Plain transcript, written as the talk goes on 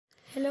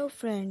Hello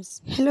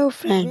friends,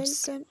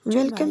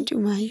 welcome to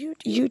my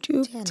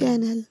YouTube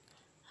channel.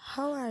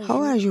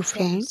 How are you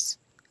friends?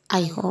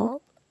 I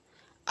hope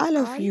all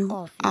of you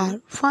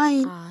are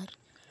fine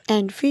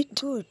and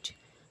fit,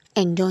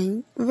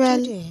 enjoying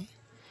well.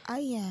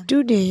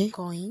 Today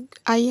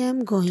I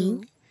am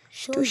going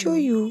to show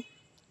you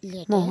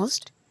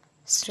most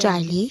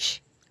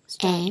stylish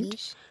and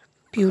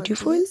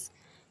beautiful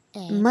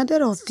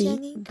mother of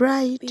the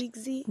bride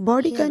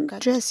bodycon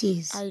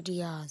dresses.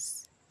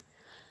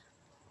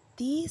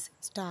 These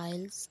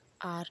styles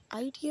are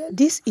ideal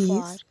This for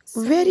is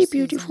summer very season.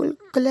 beautiful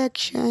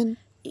collection.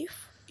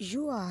 If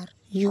you are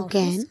You office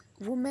can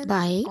woman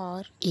buy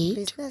or it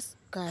business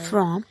girl,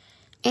 from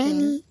then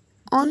any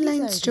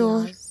online these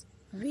store. ideas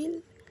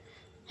will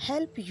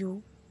help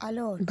you a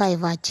lot By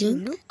to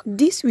watching look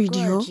this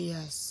video,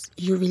 gorgeous.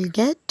 you will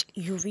get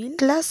You will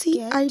classy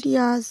get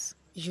ideas.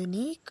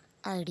 unique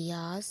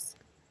ideas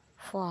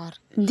for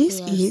This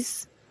hairs.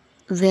 is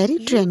very You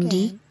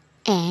trendy can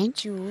and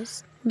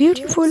choose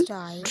beautiful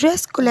hairstyle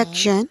dress and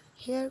collection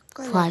hair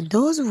for color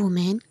those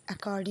women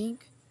according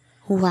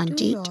who to want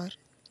it your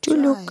to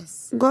look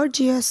choice.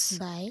 gorgeous.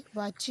 By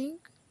watching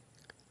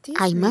this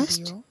I must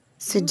video,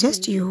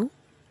 suggest you will you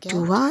to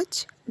get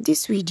watch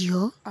this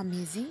video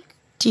amazing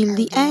till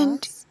the end,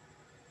 ideas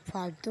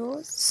for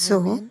those so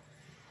women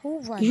who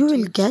want you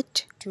will it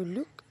get to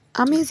look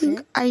amazing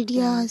different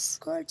ideas.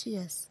 and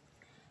gorgeous.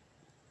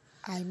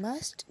 I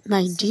must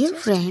My dear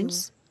suggest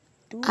friends,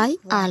 you to I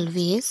watch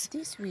always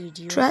this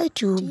video try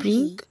to till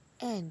bring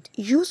the end,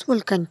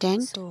 useful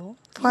content so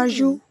for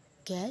you will you.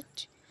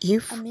 get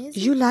If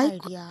amazing you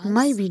like ideas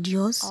my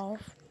videos,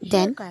 of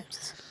then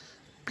haircuts.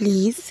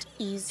 please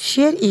It is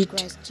share it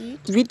requested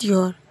with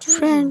your to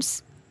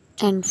friends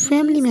you and to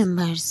family please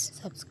members.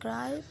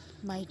 subscribe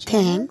my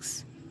channel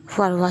Thanks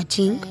for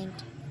watching and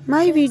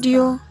my press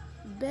video.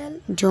 the bell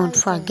Don't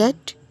icon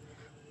forget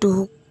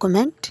to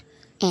comment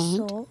and so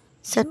you will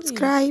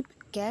subscribe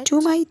get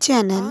to my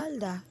channel all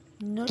the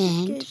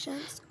and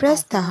notifications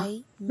press of the my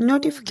new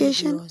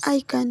notification videos.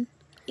 icon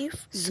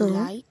If you so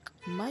like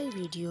my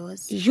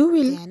videos, you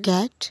will then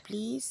get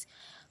please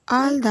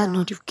all click the the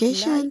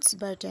notifications like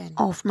button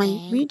of my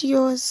and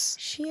videos.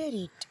 share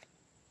it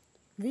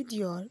with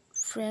your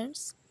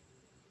friends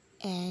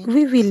and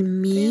We will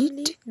family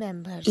meet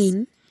members.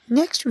 in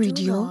next Do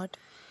video. not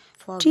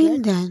Till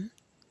forget then,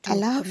 to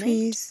Allah comment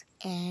Hafiz.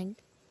 and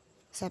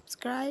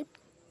subscribe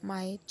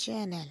my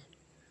channel.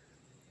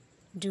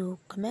 Do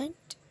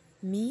comment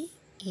me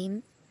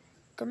in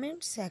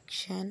comment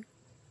section.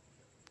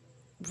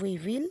 We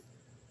will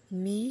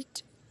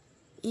meet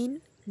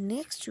in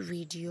next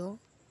video.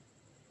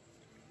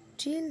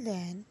 Till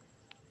then,